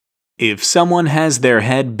If someone has their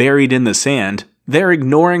head buried in the sand, they're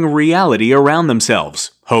ignoring reality around themselves,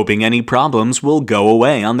 hoping any problems will go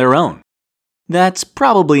away on their own. That's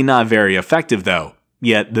probably not very effective though,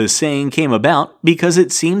 yet the saying came about because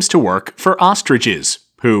it seems to work for ostriches,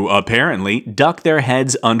 who apparently duck their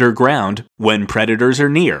heads underground when predators are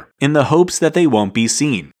near, in the hopes that they won't be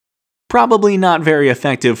seen. Probably not very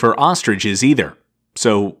effective for ostriches either.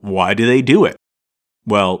 So why do they do it?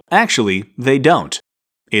 Well, actually, they don't.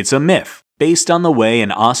 It's a myth, based on the way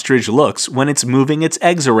an ostrich looks when it's moving its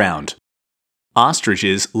eggs around.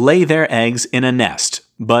 Ostriches lay their eggs in a nest,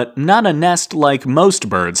 but not a nest like most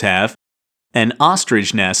birds have. An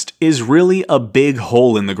ostrich nest is really a big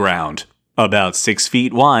hole in the ground, about 6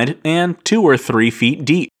 feet wide and 2 or 3 feet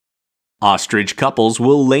deep. Ostrich couples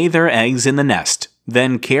will lay their eggs in the nest,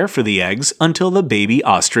 then care for the eggs until the baby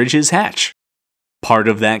ostriches hatch. Part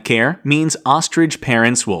of that care means ostrich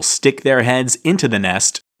parents will stick their heads into the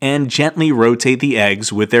nest and gently rotate the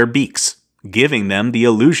eggs with their beaks, giving them the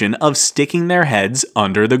illusion of sticking their heads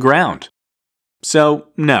under the ground. So,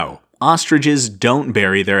 no, ostriches don't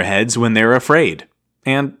bury their heads when they're afraid.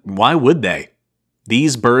 And why would they?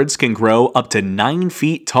 These birds can grow up to 9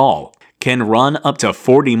 feet tall, can run up to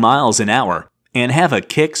 40 miles an hour, and have a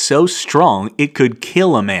kick so strong it could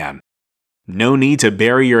kill a man. No need to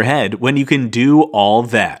bury your head when you can do all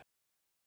that.